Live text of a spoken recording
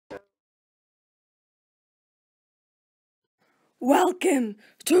Welcome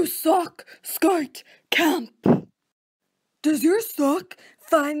to Sock Scout Camp. Does your sock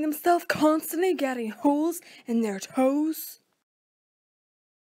find themselves constantly getting holes in their toes?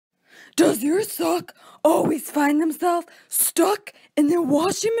 Does your sock always find themselves stuck in the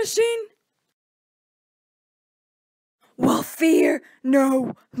washing machine? Well, fear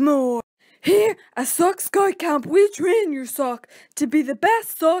no more. Here at Sock Scout Camp, we train your sock to be the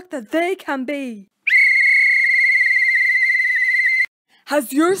best sock that they can be.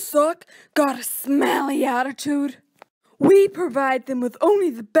 Has your sock got a smelly attitude? We provide them with only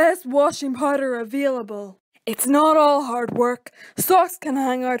the best washing powder available. It's not all hard work. Socks can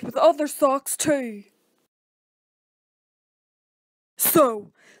hang out with other socks too.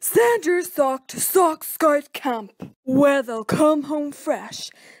 So, send your sock to Sock Scout Camp, where they'll come home fresh,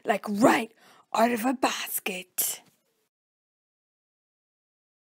 like right out of a basket.